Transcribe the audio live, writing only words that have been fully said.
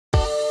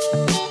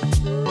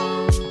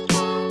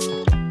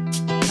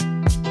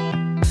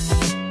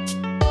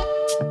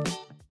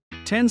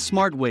10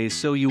 smart ways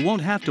so you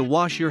won't have to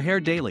wash your hair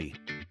daily.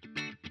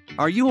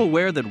 Are you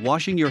aware that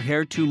washing your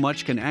hair too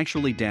much can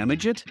actually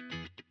damage it?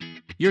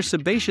 Your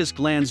sebaceous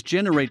glands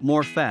generate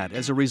more fat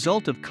as a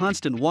result of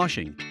constant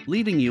washing,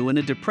 leaving you in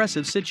a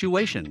depressive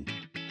situation.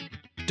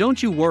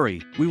 Don't you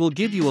worry, we will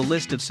give you a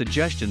list of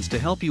suggestions to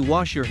help you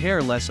wash your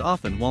hair less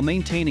often while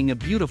maintaining a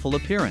beautiful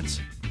appearance.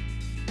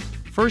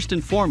 First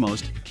and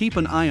foremost, keep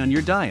an eye on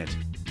your diet.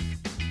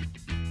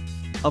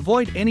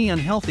 Avoid any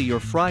unhealthy or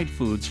fried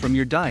foods from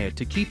your diet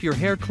to keep your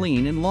hair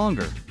clean and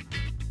longer.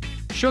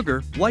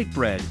 Sugar, white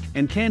bread,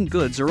 and canned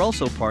goods are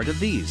also part of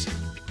these.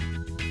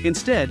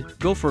 Instead,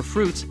 go for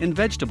fruits and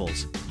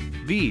vegetables,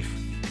 beef,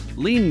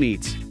 lean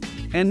meats,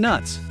 and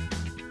nuts.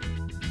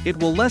 It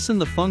will lessen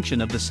the function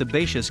of the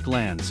sebaceous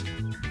glands.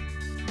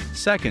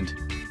 Second,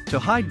 to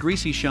hide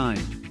greasy shine,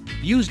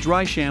 use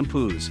dry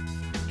shampoos.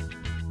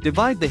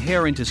 Divide the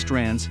hair into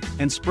strands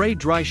and spray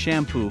dry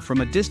shampoo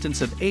from a distance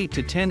of 8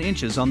 to 10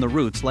 inches on the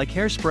roots like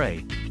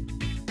hairspray.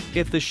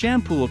 If the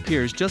shampoo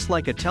appears just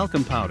like a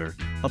talcum powder,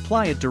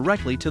 apply it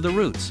directly to the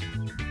roots.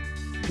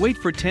 Wait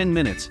for 10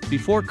 minutes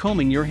before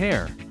combing your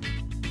hair.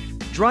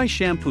 Dry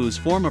shampoos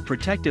form a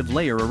protective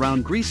layer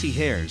around greasy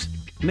hairs,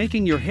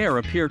 making your hair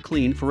appear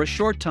clean for a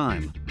short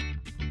time.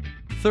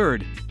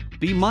 Third,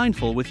 be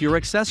mindful with your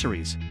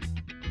accessories.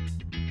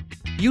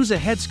 Use a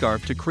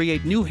headscarf to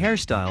create new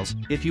hairstyles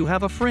if you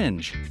have a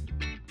fringe.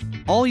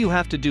 All you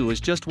have to do is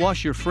just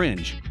wash your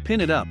fringe,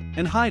 pin it up,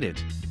 and hide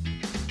it.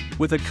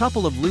 With a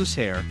couple of loose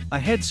hair, a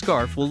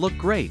headscarf will look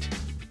great.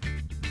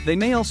 They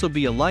may also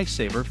be a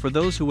lifesaver for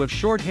those who have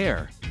short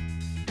hair.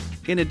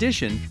 In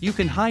addition, you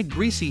can hide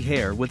greasy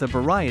hair with a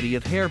variety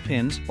of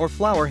hairpins or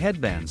flower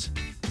headbands.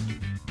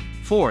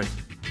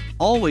 Fourth,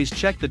 always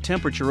check the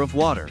temperature of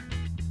water.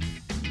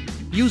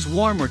 Use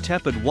warm or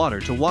tepid water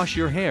to wash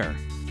your hair.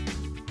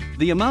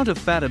 The amount of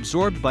fat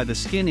absorbed by the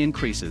skin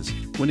increases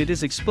when it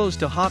is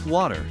exposed to hot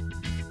water.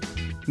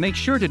 Make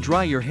sure to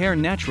dry your hair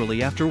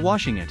naturally after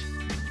washing it.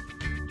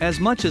 As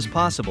much as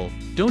possible,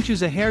 don't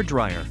use a hair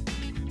dryer.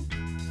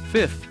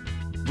 Fifth,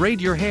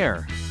 braid your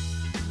hair.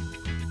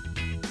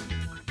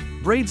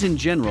 Braids in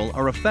general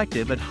are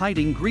effective at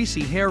hiding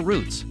greasy hair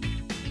roots.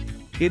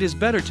 It is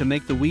better to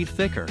make the weave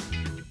thicker.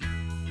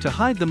 To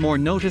hide the more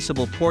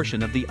noticeable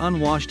portion of the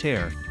unwashed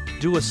hair,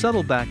 do a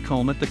subtle back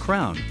comb at the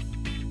crown.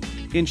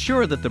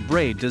 Ensure that the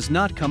braid does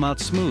not come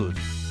out smooth.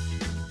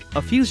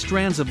 A few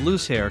strands of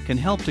loose hair can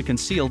help to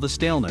conceal the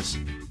staleness.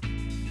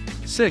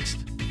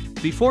 Sixth,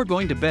 before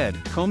going to bed,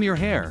 comb your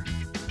hair.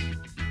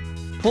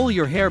 Pull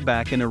your hair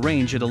back and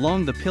arrange it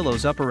along the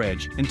pillow's upper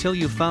edge until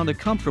you've found a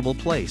comfortable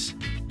place.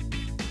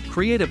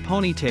 Create a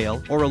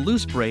ponytail or a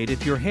loose braid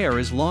if your hair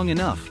is long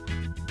enough.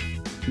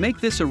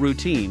 Make this a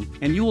routine,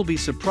 and you will be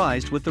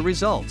surprised with the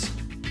results.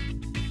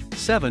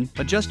 7.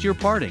 Adjust your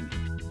parting.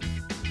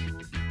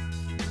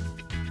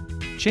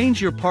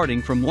 Change your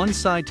parting from one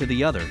side to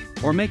the other,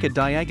 or make a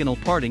diagonal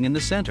parting in the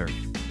center.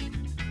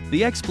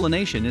 The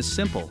explanation is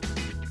simple.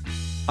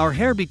 Our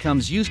hair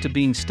becomes used to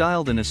being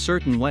styled in a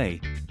certain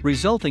way,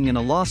 resulting in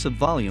a loss of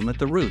volume at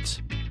the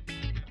roots.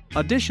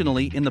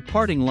 Additionally, in the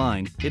parting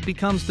line, it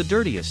becomes the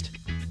dirtiest.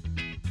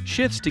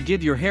 Shifts to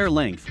give your hair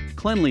length,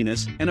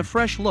 cleanliness, and a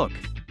fresh look.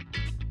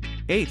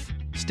 8th,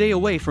 stay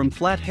away from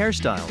flat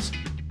hairstyles.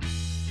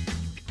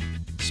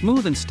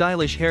 Smooth and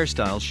stylish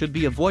hairstyles should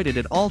be avoided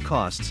at all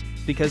costs,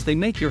 because they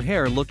make your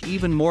hair look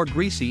even more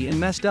greasy and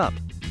messed up.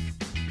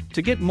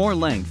 To get more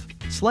length,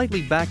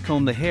 slightly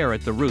backcomb the hair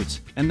at the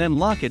roots and then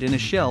lock it in a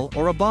shell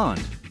or a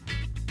bond.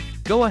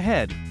 Go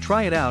ahead,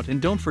 try it out,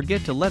 and don't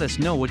forget to let us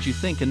know what you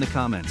think in the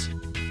comments.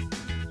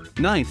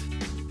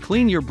 9th,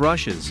 clean your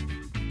brushes.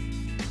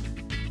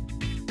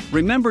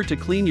 Remember to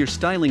clean your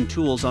styling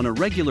tools on a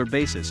regular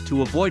basis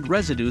to avoid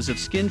residues of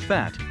skin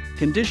fat,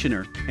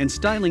 conditioner, and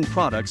styling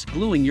products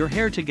gluing your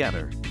hair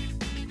together.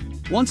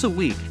 Once a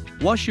week,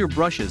 wash your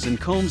brushes and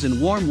combs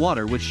in warm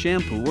water with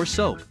shampoo or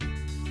soap.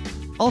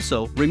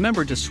 Also,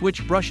 remember to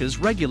switch brushes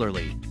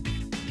regularly.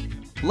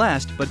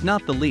 Last but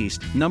not the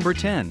least, number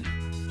 10.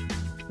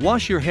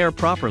 Wash your hair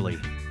properly.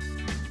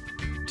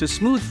 To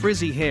smooth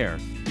frizzy hair,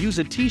 use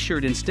a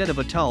t-shirt instead of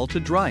a towel to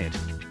dry it.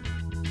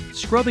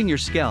 Scrubbing your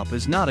scalp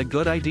is not a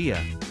good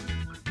idea.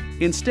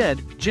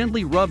 Instead,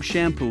 gently rub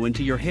shampoo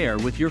into your hair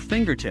with your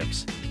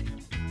fingertips.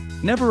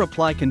 Never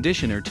apply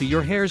conditioner to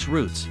your hair's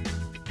roots.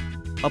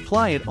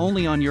 Apply it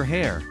only on your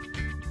hair.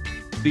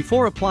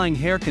 Before applying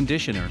hair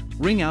conditioner,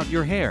 wring out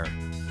your hair.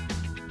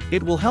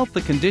 It will help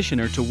the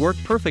conditioner to work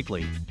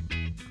perfectly.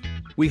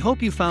 We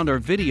hope you found our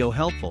video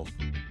helpful.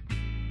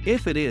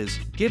 If it is,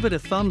 give it a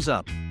thumbs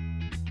up.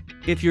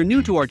 If you're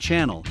new to our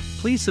channel,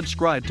 please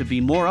subscribe to be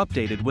more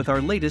updated with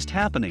our latest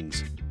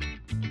happenings.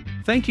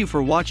 Thank you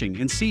for watching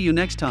and see you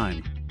next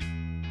time.